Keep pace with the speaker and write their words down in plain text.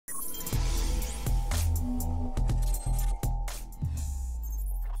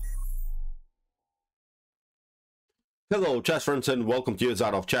Hello chess friends, and welcome to the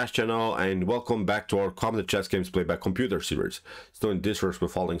Art of Chess channel, and welcome back to our Common Chess Games Played by Computer series. So in this course we're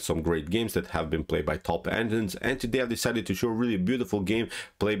following some great games that have been played by top engines, and today I've decided to show a really beautiful game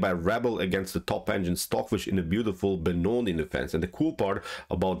played by Rebel against the top engine Stockfish in a beautiful Benoni defense. And the cool part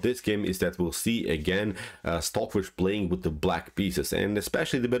about this game is that we'll see again Stockfish playing with the black pieces, and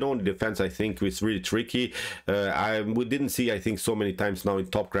especially the Benoni defense I think is really tricky. We didn't see, I think, so many times now in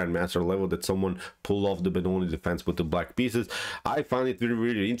top Grandmaster level that someone pull off the Benoni defense with the black pieces. I find it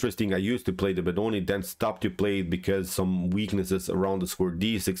really interesting. I used to play the Benoni, then stopped to play it because some weaknesses around the square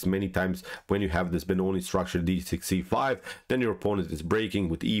d6. Many times when you have this Benoni structure d6 c5, then your opponent is breaking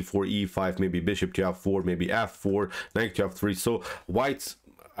with e4 e5, maybe bishop to f4, maybe f4, knight to f3. So white's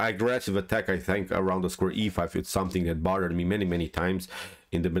aggressive attack, I think, around the square e5, it's something that bothered me many times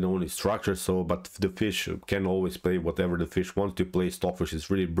in the Benoni structure. So but the fish can always play whatever the fish wants to play. Stockfish is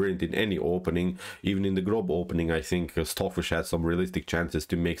really brilliant in any opening, even in the Grob opening. I think Stockfish has some realistic chances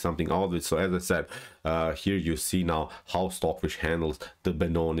to make something out of it. So as I said, here you see now how Stockfish handles the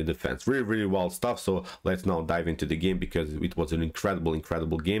Benoni defense. Really wild stuff. So let's now dive into the game, because it was an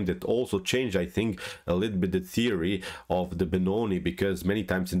incredible game that also changed, I think, a little bit the theory of the Benoni, because many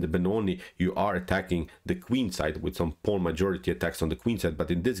times in the Benoni you are attacking the queen side with some pawn majority attacks on the queen side. But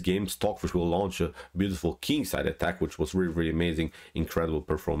in this game, Stockfish will launch a beautiful king side attack, which was really amazing. Incredible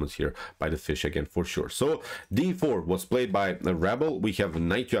performance here by the fish again, for sure. So d4 was played by the Rebel. We have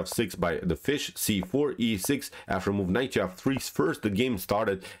knight to f6 by the fish, c4, e6. After move knight to f3, first the game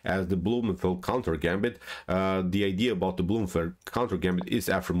started as the Blumenfeld counter gambit. The idea about the Blumenfeld counter gambit is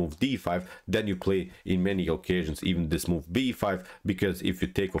after move d5, then you play in many occasions even this move b5, because if you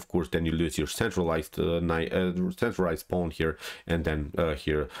take, of course, then you lose your centralized centralized pawn here, and then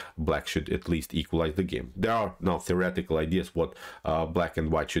here black should at least equalize the game. There are now theoretical ideas what black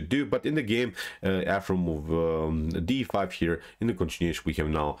and white should do, but in the game, after move d5 here, in the continuation we have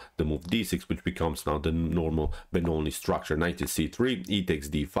now the move d6, which becomes now the normal Benoni structure. Knight is c3, e takes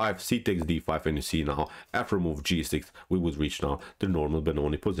d5, c takes d5, and you see now after move g6 we would reach now the normal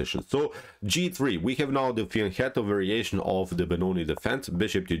Benoni position. So g3, we have now the Fianchetto variation of the Benoni defense.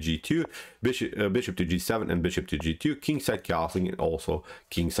 Bishop to g2, bishop to g7, and bishop to g2, kingside castling, and also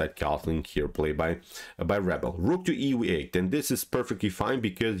kingside castling here played by Rebel. Rook to e8, and this is perfectly fine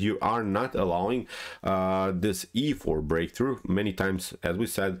because you are not allowing this e4 breakthrough. Many times, as we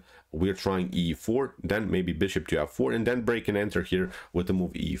said, we're trying e4, then maybe bishop to f4, and then break and enter here with the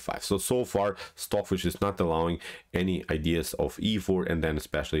move e5. So far Stockfish is not allowing any ideas of e4, and then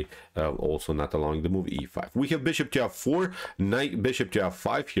especially also not allowing the move e5. We have bishop to f4, knight, bishop to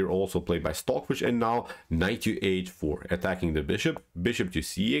f5 here also played by Stockfish, and now knight to h4 attacking the bishop, bishop to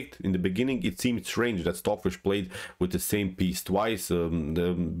c8. In the beginning it seemed strange that Stockfish played with the same piece twice,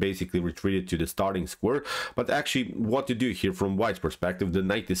 basically retreated to the starting square, but actually what to do here from white's perspective, the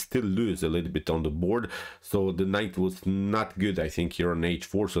knight is still lose a little bit on the board, so the knight was not good, I think, here on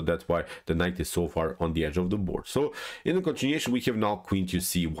h4, so that's why the knight is so far on the edge of the board. So in the continuation we have now queen to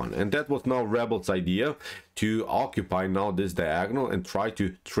c1, and that was now Rebel's idea, to occupy now this diagonal and try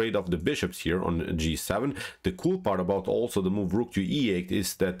to trade off the bishops here on g7. The cool part about also the move rook to e8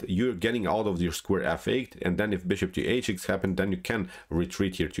 is that you're getting out of your square f8, and then if bishop to h6 happen, then you can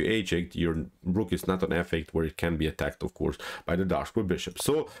retreat here to h8. Your rook is not on f8 where it can be attacked, of course, by the dark square bishop.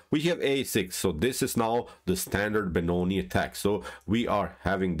 So we have a6, so this is now the standard Benoni attack. So we are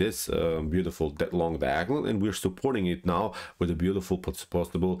having this beautiful long diagonal, and we're supporting it now with a beautiful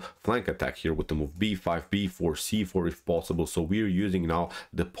possible flank attack here with the move b5, b4, c4 if possible. So we're using now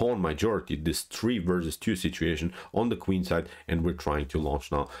the pawn majority, this 3 versus 2 situation on the queen side, and we're trying to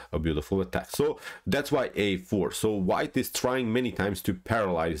launch now a beautiful attack. So that's why a4. So white is trying many times to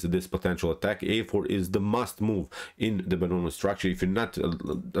paralyze this potential attack. a4 is the must move in the Benoni structure. If you're not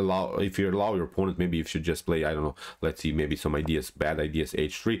if you allow your opponent, maybe you should just play, I don't know, let's see, maybe some ideas, bad ideas,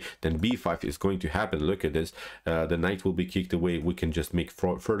 h3, then b5 is going to happen. Look at this, the knight will be kicked away. We can just make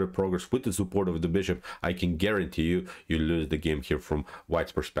further progress with the support of the bishop. I can guarantee you lose the game here from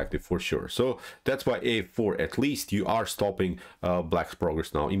white's perspective for sure. So that's why a4, at least you are stopping black's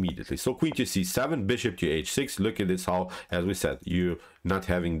progress now immediately. So queen to c7, bishop to h6. Look at this, how, as we said, you not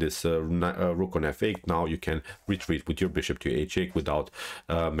having this rook on f8, now you can retreat with your bishop to h8 without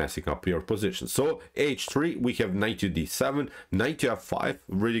messing up your position. So h3, we have knight to d7, knight to f5,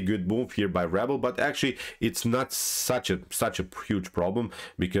 really good move here by Rebel, but actually it's not such a huge problem,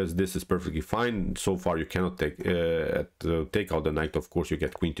 because this is perfectly fine. So far you cannot take out the knight. Of course, you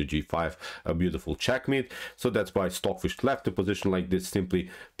get queen to g5, a beautiful checkmate. So that's why Stockfish left the position like this, simply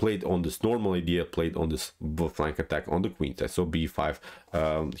played on this normal idea, played on this flank attack on the queen side. So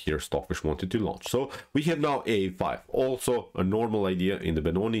b5, here Stockfish wanted to launch. So we have now a5, also a normal idea in the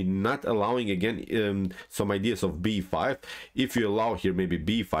Benoni, not allowing again some ideas of b5. If you allow here maybe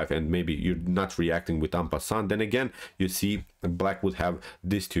b5 and maybe you're not reacting with en passant, then again you see black would have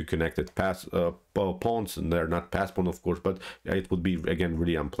these two connected pawns, and they're not pass pawn of course, but it would be again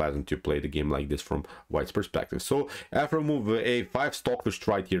really unpleasant to play the game like this from white's perspective. So after move a5, Stockfish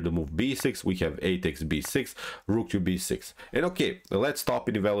tried here to move b6. We have a takes b6, rook to b6, and okay, let's stop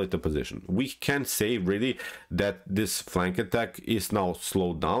and evaluate the position. We can say really that this flank attack is now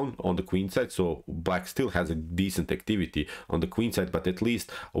slowed down on the queen side, so black still has a decent activity on the queen side, but at least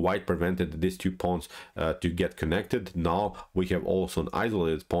white prevented these two pawns to get connected. Now we have also an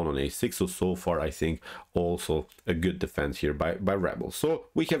isolated pawn on a6, so far I think also a good defense here by Rebel. So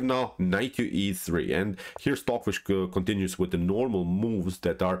we have now knight to e3, and here Stockfish continues with the normal moves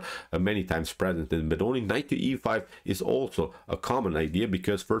that are many times present in Benoni. Knight to e5 is also a common idea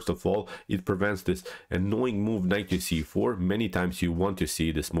because first of all it prevents this annoying move knight to c4. Many times you want to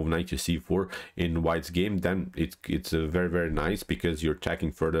see this move knight to c4 in white's game, then it's very nice because you're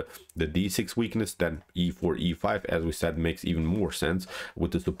checking further the d6 weakness. Then e4 e5, as we said, makes even more sense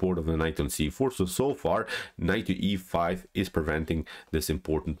with the support of the knight on c4. So far knight to e5 is preventing this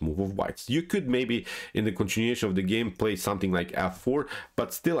important move of white's. You could maybe in the continuation of the game play something like f4,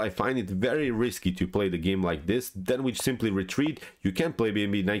 but still I find it very risky to play the game like this. Then we simply retreat. You can play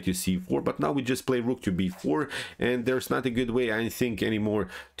maybe knight to c4, but now we just play rook to b4, and there's not a good way I think anymore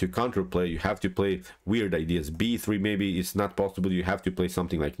to counterplay. You have to play weird ideas. b3 maybe it's not possible. You have to play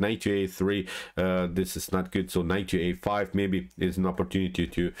something like knight to a3. This is not good. So knight to a5 maybe is an opportunity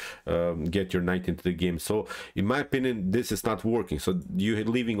to get your knight into the game. So in my opinion this is not working. So you're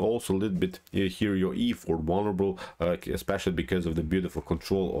leaving also a little bit here your e4 vulnerable, especially because of the beautiful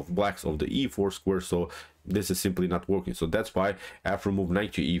control of blacks of the e4 square. So this is simply not working. So that's why after move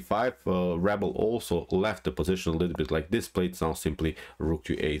knight to e5, Rebel also left the position a little bit like this, played now simply rook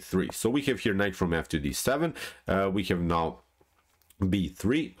to a3. So we have here knight from f to d7. We have now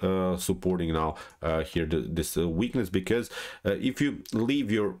b3 supporting now here this weakness, because if you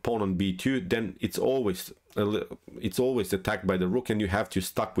leave your pawn on b2, then it's always attacked by the rook, and you have to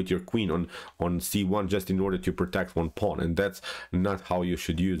stuck with your queen on c1 just in order to protect one pawn, and that's not how you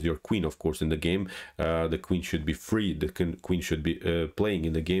should use your queen. Of course in the game the queen should be free, the queen should be playing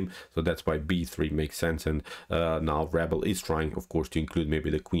in the game. So that's why b3 makes sense. And now Rebel is trying of course to include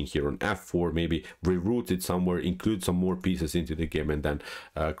maybe the queen here on f4, maybe reroute it somewhere, include some more pieces into the game, and then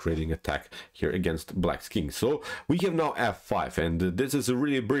creating attack here against black's king. So we have now f5, and this is a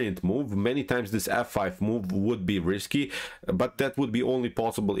really brilliant move. Many times this f5 move would be risky, but that would be only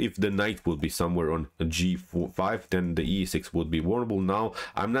possible if the knight would be somewhere on g5, then the e6 would be vulnerable. Now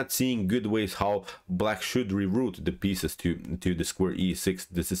I'm not seeing good ways how black should reroute the pieces to the square e6.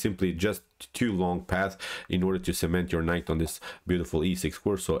 This is simply just too long path in order to cement your knight on this beautiful e6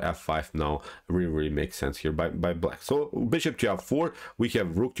 square. So f5 now really makes sense here by black. So bishop to f4, we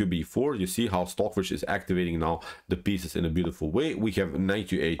have rook to b4. You see how Stockfish is activating now the pieces in a beautiful way. We have knight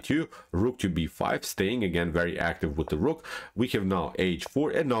to a2, rook to b5, staying again very active with the rook. We have now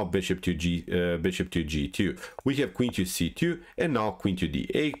h4, and now bishop to g2. We have queen to c2, and now queen to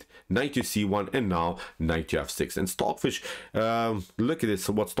d8, knight to c1, and now knight to f6. And Stockfish, look at this,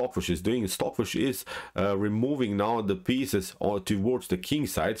 what Stockfish is doing. Stockfish is removing now the pieces towards the king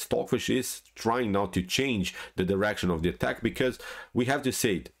side. Stockfish is trying now to change the direction of the attack, because we have to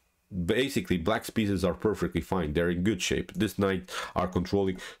say it, basically black's pieces are perfectly fine, they're in good shape. This knight are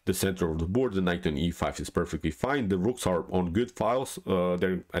controlling the center of the board, the knight on e5 is perfectly fine, the rooks are on good files,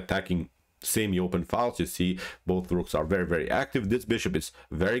 they're attacking semi-open files. You see both rooks are very active. This bishop is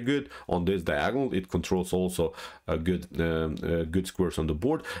very good on this diagonal. It controls also a good squares on the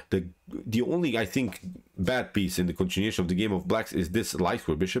board. The only I think bad piece in the continuation of the game of blacks is this light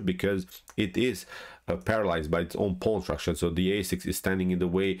square bishop, because it is paralyzed by its own pawn structure. So the a6 is standing in the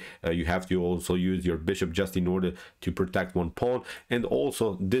way. You have to also use your bishop just in order to protect one pawn, and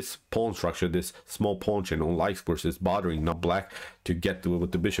also this pawn structure, this small pawn chain on light squares, is bothering now black to get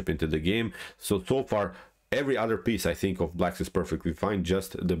with the bishop into the game. So far every other piece I think of blacks is perfectly fine,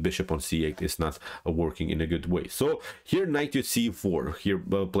 just the bishop on c8 is not working in a good way. So here knight to c4, here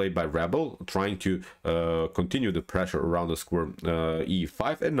played by Rebel, trying to continue the pressure around the square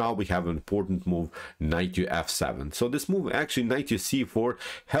e5, and now we have an important move, knight to f7. So this move, actually knight to c4,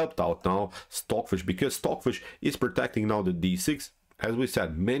 helped out now Stockfish, because Stockfish is protecting now the d6 as we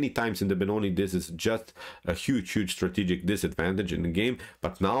said many times in the Benoni, this is just a huge strategic disadvantage in the game.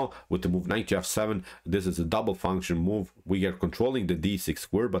 But now with the move knight to f7, this is a double function move. We are controlling the d6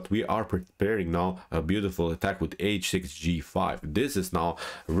 square, but we are preparing now a beautiful attack with h6 g5. This is now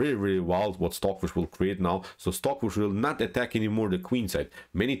really wild what Stockfish will create now. So Stockfish will not attack anymore the queen side.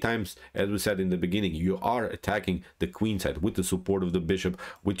 Many times, as we said in the beginning, you are attacking the queen side with the support of the bishop,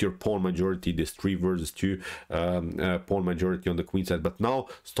 with your pawn majority, this 3 versus 2 pawn majority on the queen side. But now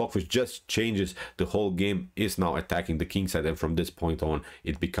Stockfish just changes the whole game, is now attacking the king side, and from this point on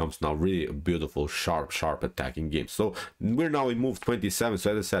it becomes now really a beautiful sharp attacking game. So we're now in move 27.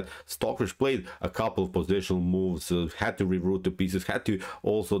 So as I said, Stockfish played a couple of positional moves, had to reroute the pieces, had to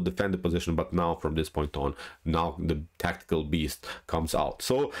also defend the position, but now from this point on, now the tactical beast comes out.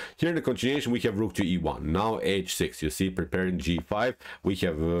 So here in the continuation we have rook to e1, now h6, you see, preparing g5. We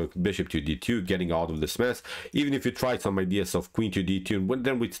have bishop to d2, getting out of this mess. Even if you try some ideas of queen to d2,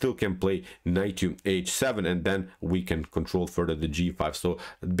 then we still can play knight to h7, and then we can control further the g5. So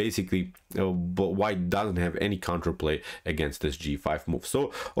basically white doesn't have any counterplay against this g5 move.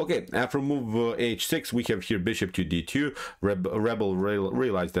 So okay, after move h6 we have here bishop to d2. Rebel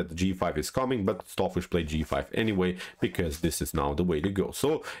realized that g5 is coming, but Stockfish played g5 anyway because this is now the way to go.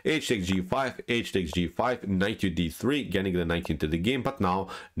 So h takes g5, h takes g5, knight to d3, getting the knight into the game. But now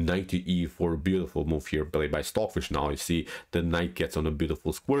knight to e4, beautiful move here played by Stockfish. Now you see the knight gets on a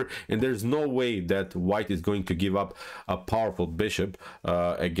beautiful square, and there's no way that white is going to give up a powerful bishop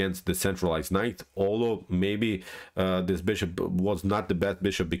against the centralized knight. Although maybe this bishop was not the best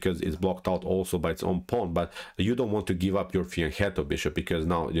bishop because it's blocked out also by its own pawn, but you don't want to give up your Fianchetto bishop, because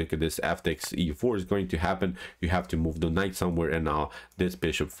now look at this, f takes e4 is going to happen. You have to move the knight somewhere, and now this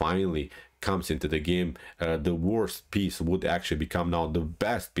bishop finally comes into the game. The worst piece would actually become now the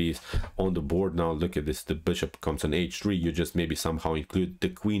best piece on the board. Now look at this, the bishop comes on h3. You just maybe somehow include the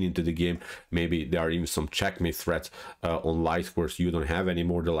queen into the game. Maybe there are even some checkmate threats on light squares. You don't have any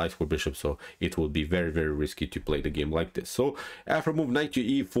more the light square bishop, so it will be very risky to play the game like this. So after move knight to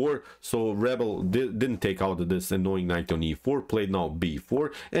e4, so Rebel didn't take out this annoying knight on e4, played now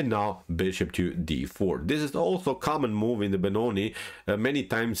b4, and now bishop to d4. This is also a common move in the Benoni. Many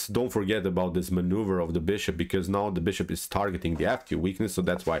times, don't forget about this maneuver of the bishop, because now the bishop is targeting the f2 weakness. So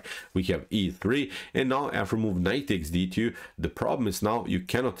that's why we have e3. And now after move knight takes d2, the problem is now you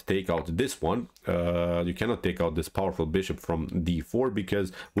cannot take out this one. You cannot take out this powerful bishop from d4,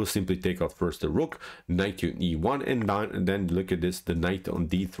 because we'll simply take out first the rook, knight to e1, and then look at this, the knight on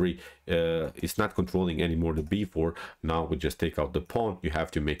d3 is not controlling anymore the b4. Now we just take out the pawn. You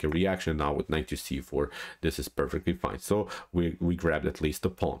have to make a reaction now with knight to c4. This is perfectly fine. So we grabbed at least the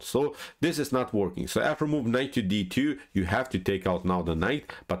pawn. So this is not working. So after move knight to d2, you have to take out now the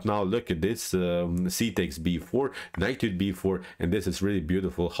knight. But now look at this, c takes b4, knight to b4, and this is really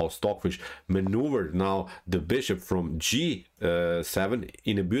beautiful how Stockfish maneuvered now the bishop from g7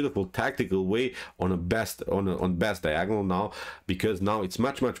 in a beautiful tactical way on best diagonal now, because now it's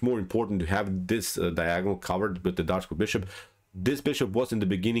much more important to have this diagonal covered with the dark square bishop. This bishop was in the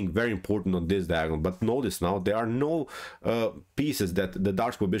beginning very important on this diagonal, but notice now there are no pieces that the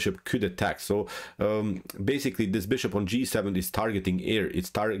dark square bishop could attack. So basically this bishop on g7 is targeting air, it's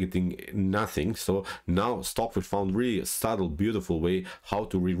targeting nothing. So now Stockfish found really a subtle, beautiful way how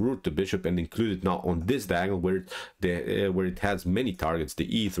to reroute the bishop and include it now on this diagonal where it has many targets, the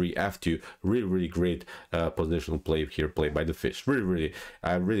e3, f2. Really great positional play here, played by the Fish.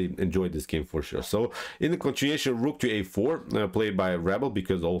 I really enjoyed this game for sure. So in the continuation, rook to a4, played by Rebel,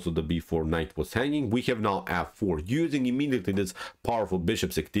 because also the b4 knight was hanging. We have now f4, using immediately this powerful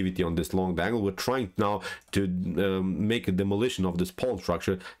bishop's activity on this long diagonal. We're trying now to make a demolition of this pawn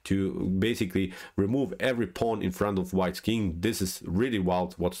structure to basically remove every pawn in front of white's king. This is really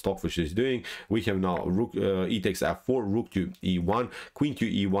wild what Stockfish is doing. We have now rook e takes f4, rook to e1, queen to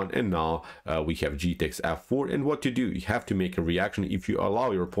e1, and now we have g takes f4. And what to do, you have to make a reaction. If you allow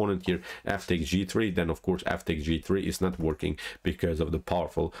your opponent here f takes g3, then of course f takes g3 is not working because of the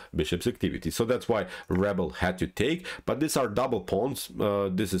powerful bishop's activity. So that's why Rebel had to take. But these are double pawns.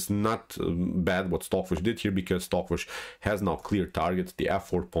 This is not bad what Stockfish did here, because Stockfish has now clear targets, the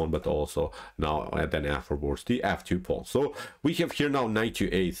f4 pawn, but also now then afterwards the f2 pawn. So we have here now knight to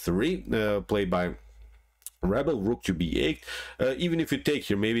a3, played by rebel, rook to b8. Even if you take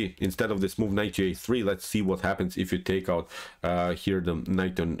here, maybe instead of this move knight to a3, let's see what happens if you take out here the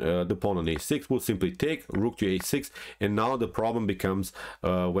knight on the pawn on a6. We'll simply take rook to a6, and now the problem becomes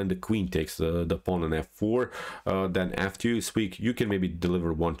when the queen takes the pawn on f4, then f2 is weak. You can maybe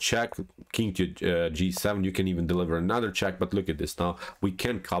deliver one check, king to g7, you can even deliver another check, but look at this. Now we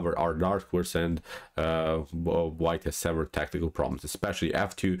can cover our dark squares, and white has several tactical problems, especially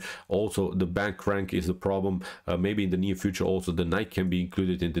f2. Also the bank rank is a problem. Maybe in the near future also the knight can be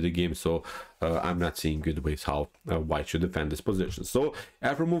included into the game, so I'm not seeing good ways how white should defend this position. So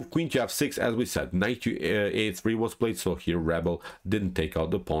after move queen to f6, as we said, knight to a3 was played, so here rebel didn't take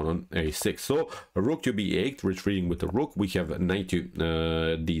out the pawn on a6. So rook to b8, retreating with the rook. We have knight to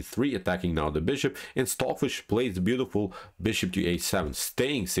d3, attacking now the bishop, and Stockfish plays beautiful bishop to a7,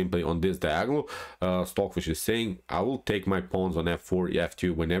 staying simply on this diagonal. Stockfish is saying, I will take my pawns on f4,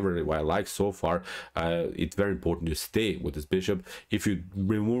 f2 whenever I like. So far it's very important to stay with this bishop. If you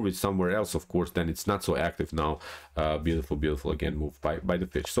remove it somewhere else, of course, then it's not so active now. Beautiful again move by the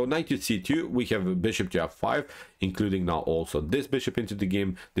fish. So knight to c2, we have a bishop to f5, including now also this bishop into the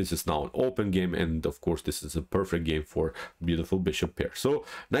game. This is now an open game, and of course this is a perfect game for beautiful bishop pair. So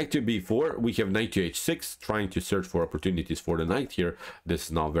knight to b4, we have knight to h6, trying to search for opportunities for the knight here. This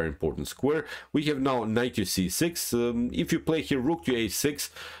is now a very important square. We have now knight to c6. If you play here rook to a6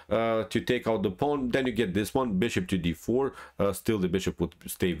 to take out the pawn, then you get this one, bishop to d4. Still the bishop would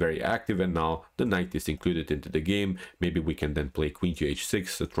stay very active, and now the knight is included into the game. Maybe we can then play queen to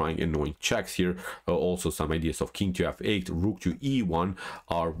h6, trying annoying checks here. Also some ideas of king to f8, rook to e1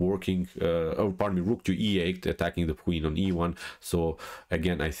 are working. Pardon me, rook to e8, attacking the queen on e1. So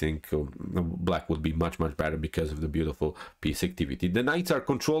again, I think black would be much better because of the beautiful piece activity. The knights are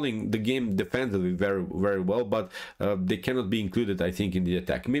controlling the game defensively very well, but they cannot be included, I think, in the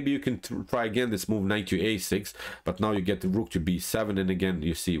attack. Maybe you can try again this move knight to a6, but now you get the rook to b7, and again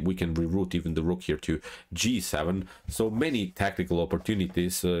you see we can reroute even the rook here to g7. So many tactical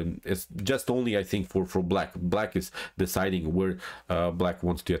opportunities. It's just only, I think, for black. Black is deciding where black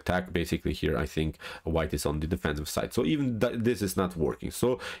wants to attack. Basically here I think white is on the defensive side, so even this is not working.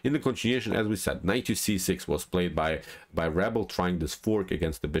 So in the continuation, as we said, knight to c6 was played by rebel, trying this fork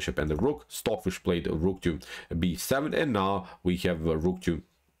against the bishop and the rook. Stockfish played a rook to b7, and now we have a rook to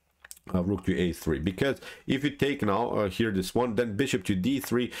a3, because if you take now here this one, then bishop to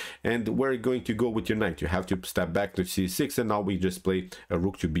d3, and where are you going to go with your knight? You have to step back to c6, and now we just play a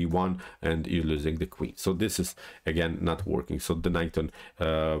rook to b1, and you're losing the queen. So this is again not working. So the knight on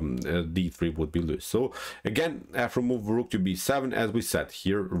d3 would be loose. So again, after move rook to b7, as we said,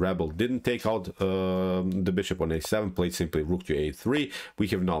 here rebel didn't take out the bishop on a7, played simply rook to a3. We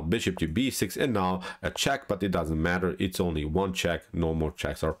have now bishop to b6, and now a check, but it doesn't matter, it's only one check, no more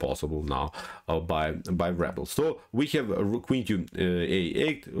checks are possible now by rebel. So we have queen to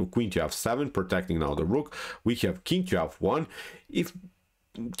a8, queen to f7, protecting now the rook. We have king to f1. If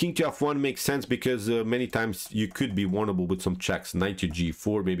king to f1 makes sense, because many times you could be vulnerable with some checks. Knight to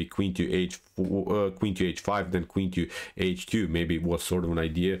g4, maybe queen to h4, queen to h5, then queen to h2 maybe was sort of an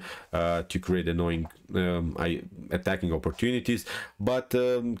idea to create annoying attacking opportunities. But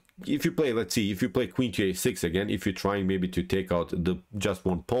if you play, let's see, if you play queen to a6 again, if you're trying maybe to take out the just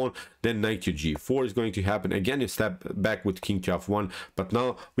one pawn, then knight to g4 is going to happen. Again, you step back with king to f1, but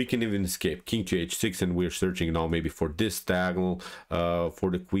now we can even escape king to h6, and we're searching now maybe for this diagonal for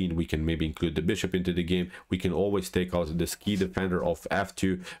the queen. We can maybe include the bishop into the game. We can always take out this key defender of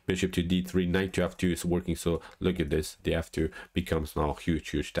f2, bishop to d3, knight to f2 is working. So look at this, the f2 becomes now a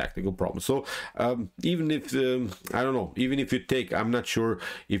huge tactical problem. So even if I don't know, even if you take, I'm not sure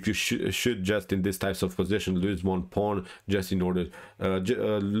if you should just in this types of position lose one pawn just in order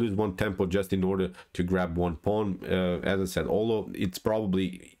lose one tempo just in order to grab one pawn. As I said, although it's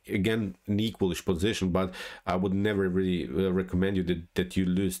probably again an equalish position, but I would never really recommend you that you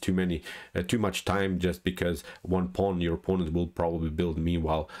lose too much time just because one pawn. Your opponent will probably build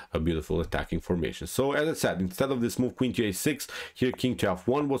meanwhile a beautiful attacking formation. So as I said, instead of this move queen to a6, here king to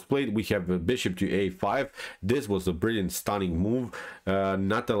f1 was played. We have a bishop to a5. This was a brilliant, stunning move,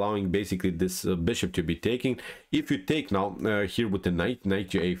 not allowing basically this bishop to be taken. If you take now here with the knight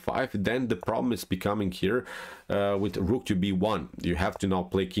to a5, then the problem is becoming here with rook to b1. You have to now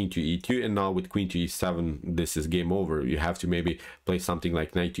play king king to e2, and now with queen to e7 this is game over. You have to maybe play something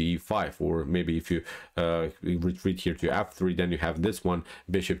like knight to e5, or maybe if you retreat here to f3, then you have this one,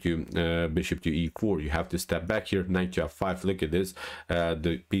 bishop to e4. You have to step back here, knight to f5. Look at this,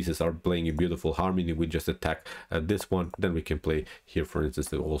 the pieces are playing a beautiful harmony. We just attack this one, then we can play here, for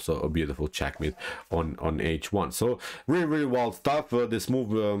instance, also a beautiful checkmate on h1. So really wild stuff. This move,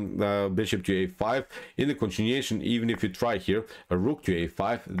 bishop to a5. In the continuation, even if you try here a rook to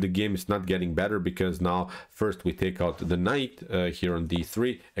a5, the game is not getting better, because now first we take out the knight here on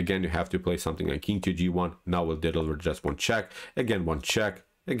d3. Again, you have to play something like king to g1. Now we'll deliver just one check, again one check,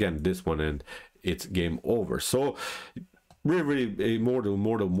 again this one, and it's game over. So really a mortal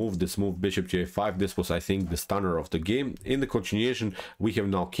move, this move bishop to a5. This was, I think, the stunner of the game. In the continuation, we have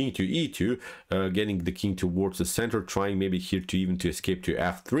now king to e2, getting the king towards the center, trying maybe here to even to escape to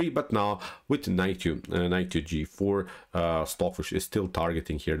f3, but now with knight to g4, Stockfish is still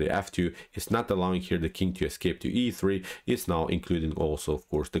targeting here the f2. It's not allowing here the king to escape to e3. It's now including also, of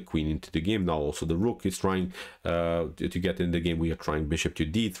course, the queen into the game. Now also the rook is trying to get in the game. We are trying bishop to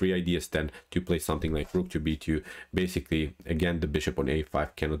d3 ideas, then to play something like rook to b2. Basically, again, the bishop on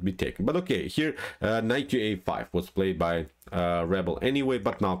a5 cannot be taken. But okay, here knight to a5 was played by Rebel anyway,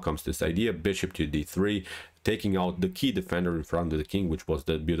 but now comes this idea, bishop to d3, taking out the key defender in front of the king, which was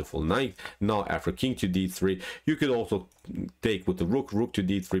the beautiful knight. Now after king to d3, you could also take with the rook to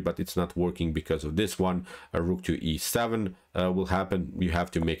d3, but it's not working because of this one. A rook to e7 will happen. You have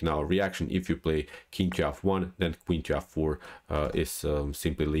to make now a reaction. If you play king to f1, then queen to f4 is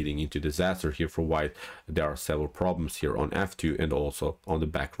simply leading into disaster here for white. There are several problems here on f2 and also on the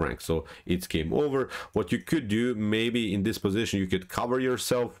back rank, so it's game over. What you could do, maybe in this position, you could cover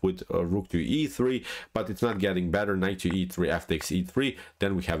yourself with a rook to e3, but it's not getting better. Knight to e3, f takes e3.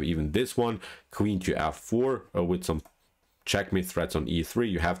 Then we have even this one, queen to f4 with some checkmate threats on e3.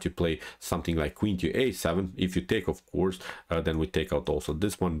 You have to play something like queen to a7. If you take, of course, then we take out also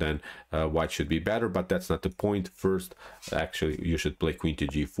this one, then white should be better, but that's not the point. First, actually, you should play queen to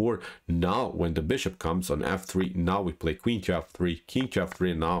g4. Now when the bishop comes on f3, now we play queen to f3, king to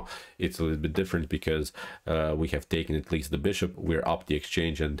f3, and now it's a little bit different, because we have taken at least the bishop, we're up the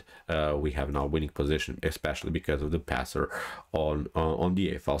exchange, and we have now winning position, especially because of the passer on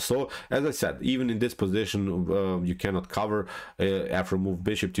the a file. So as I said, even in this position, you cannot cover. After move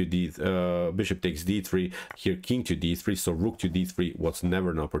bishop to bishop takes d3, here king to d3, so rook to d3 was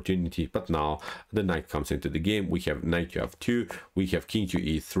never an opportunity, but now the knight comes into the game. We have knight to f2, we have king to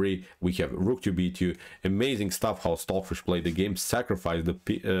e3, we have rook to b2. Amazing stuff how Stockfish played the game, sacrificed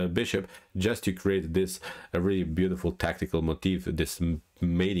the bishop just to create this really beautiful tactical motif, this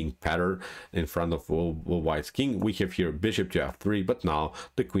mating pattern in front of white's king. We have here bishop to f3, but now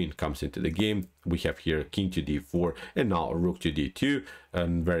the queen comes into the game. We have here king to d4, and now rook to d2, a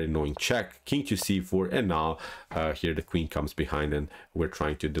very annoying check, king to c4, and now here the queen comes behind, and we're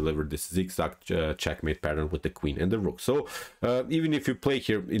trying to deliver this zigzag checkmate pattern with the queen and the rook. So even if you play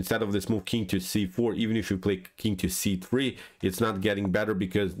here, instead of this move king to c4, even if you play king to c3, it's not getting better,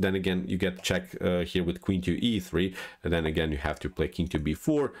 because then again you get check here with queen to e3, and then again you have to play king to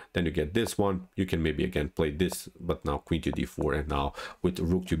b4, then you get this one. You can maybe again play this, but now queen to d4, and now with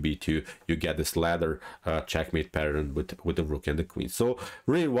rook to b2 you get this ladder checkmate pattern with the rook and the queen. So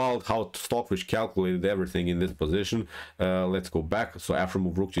really wild how Stockfish calculated everything in this position. Let's go back. So after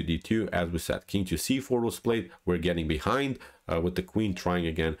move rook to d2, as we said, king to c4 was played. We're getting behind with the queen trying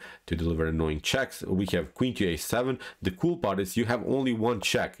again to deliver annoying checks. We have queen to a7. The cool part is you have only one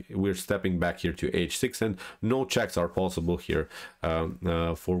check. We're stepping back here to h6, and no checks are possible here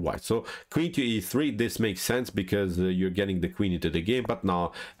for white. So queen to e3, this makes sense because you're getting the queen into the game, but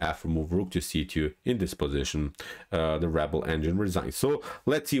now after move rook to c2 in this position, the rebel engine resigns. So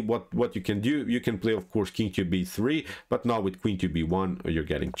let's see what you can do. You can play, of course, king to b3, but now with queen to b1 you're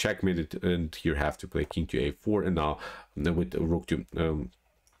getting checkmated, and you have to play king to a4, and now with rook to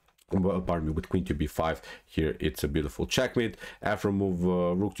pardon me, with queen to b5 here it's a beautiful checkmate. After move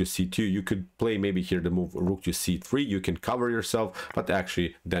rook to c2, you could play maybe here the move rook to c3. You can cover yourself, but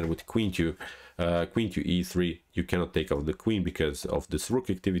actually then with queen to e3 you cannot take out the queen because of this rook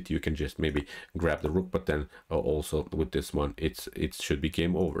activity. You can just maybe grab the rook, but then also with this one it should be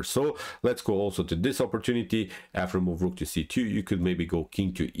game over. So let's go also to this opportunity. After move rook to c2, you could maybe go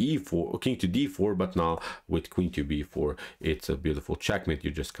king to e4, king to d4, but now with queen to b4 it's a beautiful checkmate.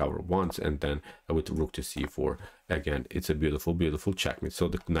 You just cover once, and then with rook to c4 again it's a beautiful checkmate. So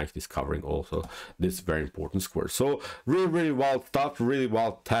the knight is covering also this very important square. So really wild stuff, really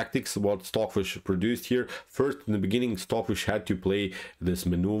wild tactics what Stockfish produced here. First effort in the beginning. Stockfish had to play these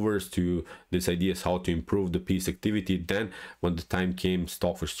maneuvers, to these ideas how to improve the piece activity. Then when the time came,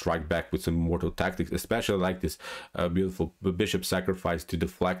 Stockfish strike back with some mortal tactics, especially like this beautiful bishop sacrifice to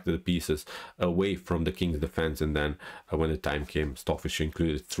deflect the pieces away from the king's defense. And then when the time came, Stockfish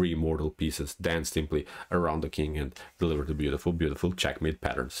included 3 mortal pieces, danced simply around the king and delivered a beautiful checkmate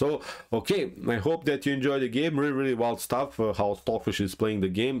pattern. So okay, I hope that you enjoyed the game. Really wild stuff, how Stockfish is playing the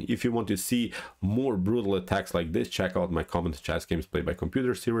game. If you want to see more brutal attacks like this, check out my Common Chess Games Played by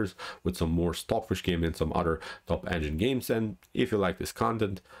Computer series with some more Stockfish game and some other top engine games. And if you like this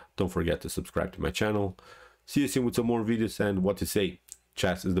content, don't forget to subscribe to my channel. See you soon with some more videos, and what to say,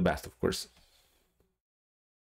 chess is the best, of course.